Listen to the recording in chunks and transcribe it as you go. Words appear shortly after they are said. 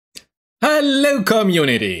Hello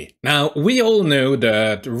community! Now, we all know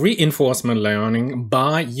that reinforcement learning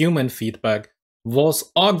by human feedback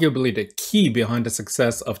was arguably the key behind the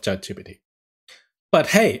success of ChatGPT. But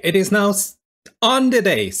hey, it is now on the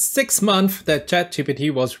day 6 months that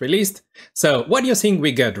ChatGPT was released, so what do you think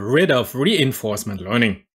we get rid of reinforcement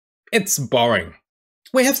learning? It's boring.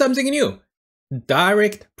 We have something new.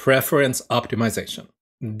 Direct Preference Optimization,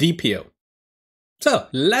 DPO. So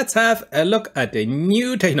let's have a look at the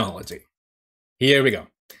new technology. Here we go.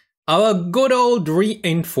 Our good old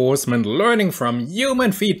reinforcement learning from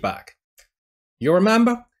human feedback. You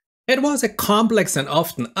remember? It was a complex and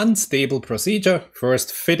often unstable procedure,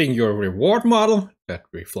 first fitting your reward model that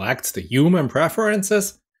reflects the human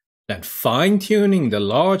preferences, then fine-tuning the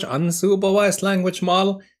large unsupervised language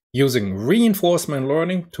model using reinforcement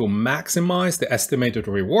learning to maximize the estimated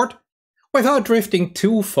reward without drifting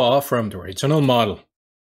too far from the original model.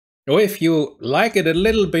 Or if you like it a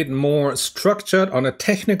little bit more structured on a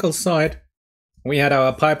technical side, we had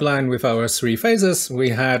our pipeline with our 3 phases. We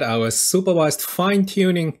had our supervised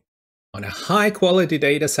fine-tuning on a high-quality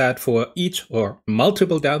dataset for each or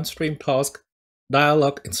multiple downstream tasks,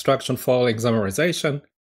 dialogue, instruction following, summarization.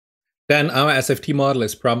 Then our SFT model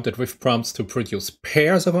is prompted with prompts to produce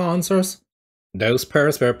pairs of answers. Those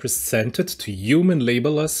pairs were presented to human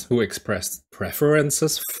labelers who expressed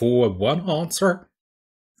preferences for one answer.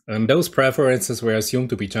 And those preferences were assumed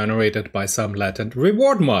to be generated by some latent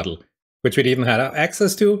reward model, which we didn't have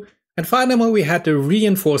access to. And finally, we had the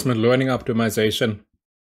reinforcement learning optimization.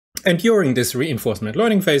 And during this reinforcement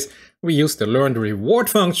learning phase, we used the learned reward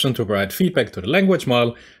function to provide feedback to the language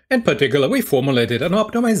model. In particular, we formulated an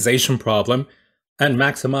optimization problem and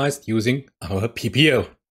maximized using our PPO,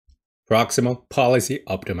 Proximal Policy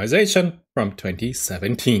Optimization, from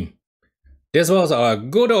 2017. This was our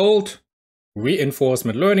good old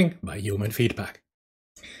reinforcement learning by human feedback.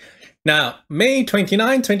 Now, May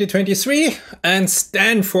 29, 2023, and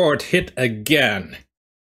Stanford hit again.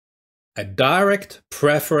 A direct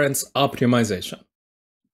preference optimization.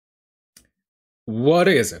 What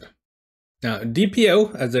is it? Now,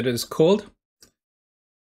 DPO, as it is called,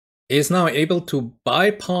 is now able to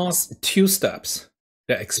bypass 2 steps: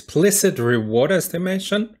 the explicit reward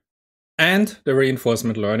estimation and the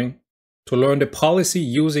reinforcement learning, to learn the policy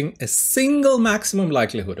using a single maximum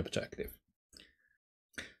likelihood objective.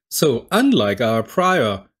 So, unlike our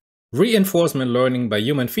prior reinforcement learning by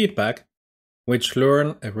human feedback, which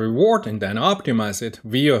learn a reward and then optimize it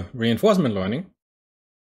via reinforcement learning,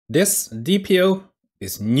 this DPO,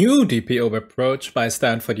 this new DPO approach by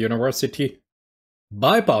Stanford University,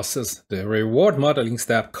 bypasses the reward modeling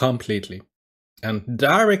step completely and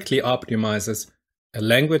directly optimizes a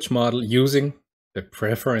language model using the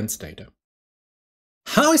preference data.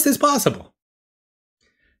 How is this possible?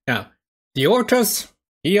 Now, the authors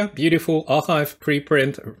here, beautiful archive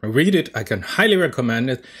preprint, read it, I can highly recommend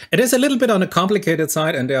it. It is a little bit on the complicated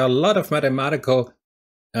side and there are a lot of mathematical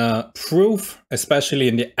proof, especially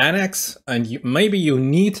in the annex, and maybe you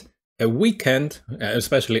need a weekend,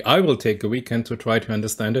 especially I will take a weekend to try to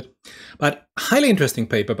understand it, but highly interesting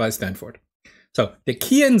paper by Stanford. So the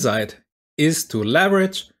key insight is to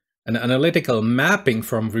leverage an analytical mapping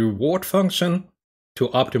from reward function to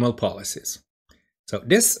optimal policies. So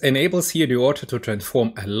this enables here the author to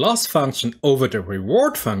transform a loss function over the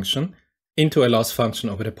reward function into a loss function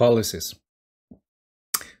over the policies.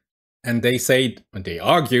 And they say, and they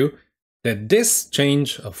argue, that this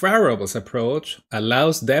change of variables approach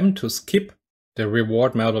allows them to skip the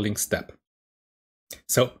reward modeling step.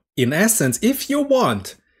 So in essence, if you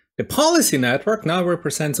want, the policy network now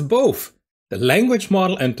represents both the language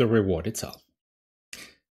model and the reward itself.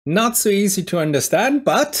 Not so easy to understand,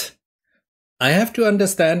 but I have to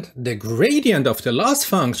understand the gradient of the loss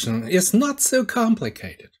function is not so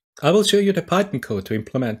complicated. I will show you the Python code to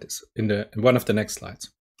implement this in one of the next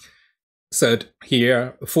slides. So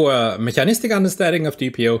here, for a mechanistic understanding of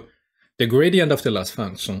DPO, the gradient of the loss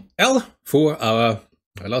function L for our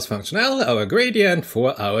loss function L, our gradient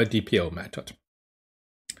for our DPO method.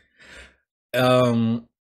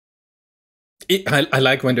 I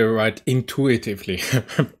like when they write intuitively.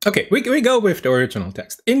 Okay, we go with the original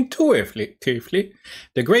text. Intuitively,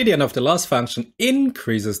 the gradient of the loss function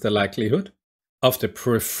increases the likelihood of the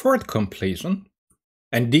preferred completion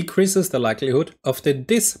and decreases the likelihood of the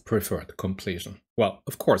dispreferred completion. Well,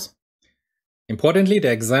 of course. Importantly,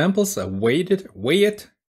 the examples are weighted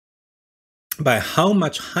by how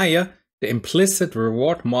much higher the implicit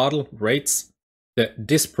reward model rates the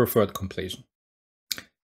dispreferred completion.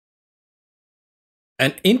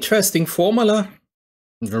 An interesting formula.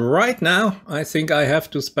 Right now, I think I have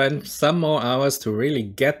to spend some more hours to really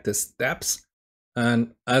get the steps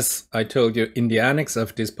And as I told you, in the annex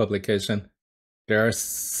of this publication, there are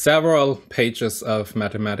several pages of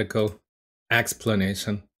mathematical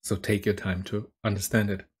explanation, so take your time to understand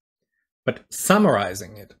it. But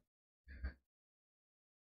summarizing it,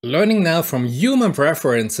 learning now from human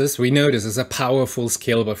preferences, we know this is a powerful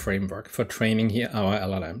scalable framework for training here our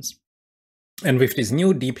LLMs. And with this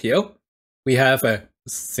new DPO, we have a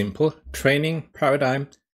simple training paradigm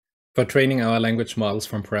for training our language models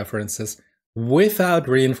from preferences without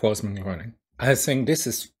reinforcement learning. I think this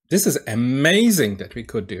is amazing that we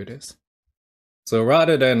could do this. So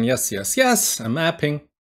rather than yes, yes, yes, a mapping,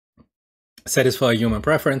 satisfy human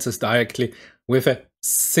preferences directly with a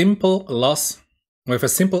simple loss, with a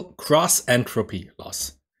simple cross entropy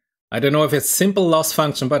loss. I don't know if it's simple loss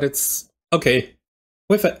function, but it's okay.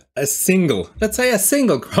 With a single, let's say a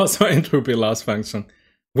single cross entropy loss function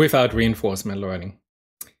without reinforcement learning.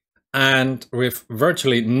 And with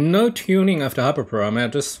virtually no tuning of the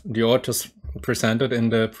hyperparameters, the authors presented in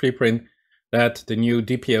the preprint that the new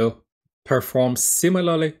DPO performs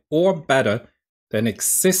similarly or better than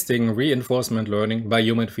existing reinforcement learning by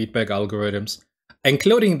human feedback algorithms,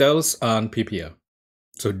 including those on PPO.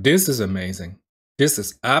 So this is amazing. This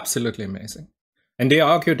is absolutely amazing. And they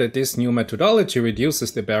argue that this new methodology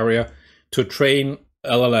reduces the barrier to train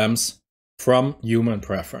LLMs from human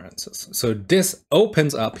preferences. So this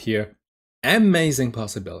opens up here amazing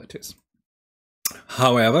possibilities.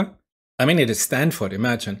 However, I mean, it is Stanford,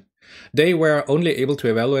 imagine. They were only able to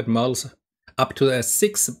evaluate models up to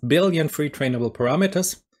 6 billion free trainable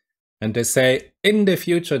parameters. And they say in the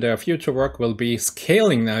future, their future work will be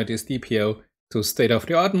scaling now this DPO to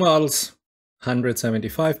state-of-the-art models,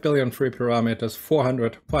 175 billion free parameters,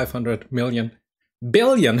 400, 500 billion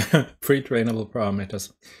free trainable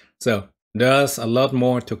parameters. So there's a lot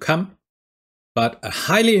more to come, but a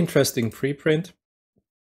highly interesting preprint.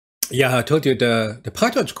 Yeah, I told you the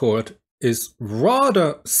PyTorch code is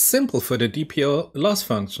rather simple for the DPO loss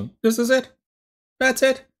function. This is it. That's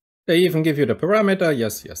it. They even give you the parameter.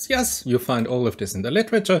 Yes, yes, yes. You find all of this in the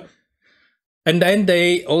literature. And then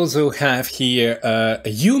they also have here a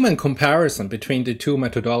human comparison between the two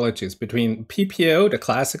methodologies, between PPO, the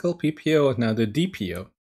classical PPO, and now the DPO.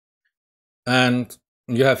 And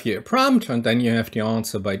you have here a prompt, and then you have the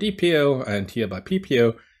answer by DPO, and here by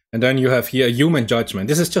PPO, and then you have here a human judgment.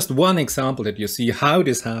 This is just one example that you see how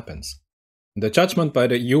this happens. The judgment by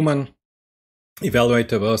the human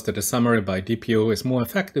evaluator was that the summary by DPO is more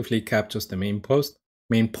effectively captures the main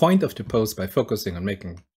point of the post by focusing on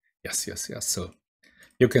making yes, yes, yes. So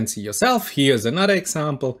you can see yourself. Here's another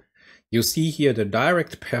example. You see here the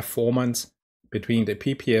direct performance between the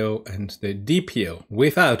PPO and the DPO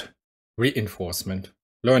without reinforcement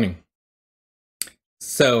learning.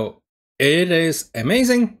 So it is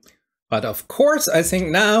amazing. But of course, I think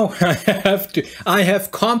now I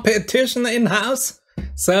have competition in-house.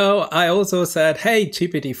 So I also said, hey,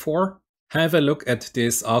 GPT-4, have a look at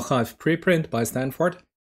this archive preprint by Stanford.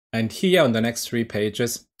 And here on the next 3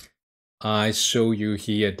 pages, I show you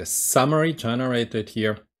here the summary generated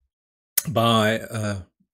here by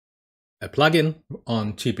a plugin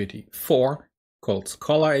on GPT-4 called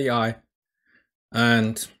Scholar AI.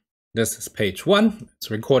 And this is page 1.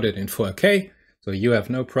 It's recorded in 4K. So you have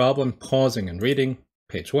no problem pausing and reading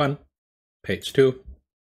page 1, page 2,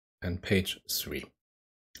 and page 3.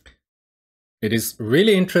 It is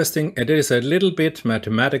really interesting. It is a little bit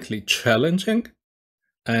mathematically challenging.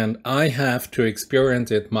 And I have to experience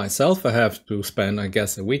it myself. I have to spend, I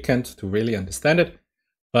guess, a weekend to really understand it.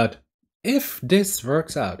 But if this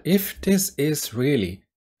works out, if this is really,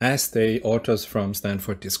 as the authors from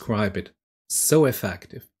Stanford describe it, so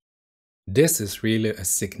effective, this is really a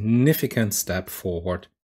significant step forward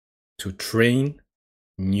to train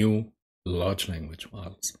new large language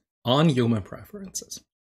models on human preferences.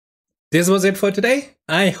 This was it for today.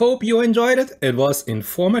 I hope you enjoyed it. It was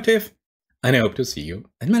informative. And I hope to see you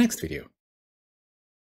in my next video.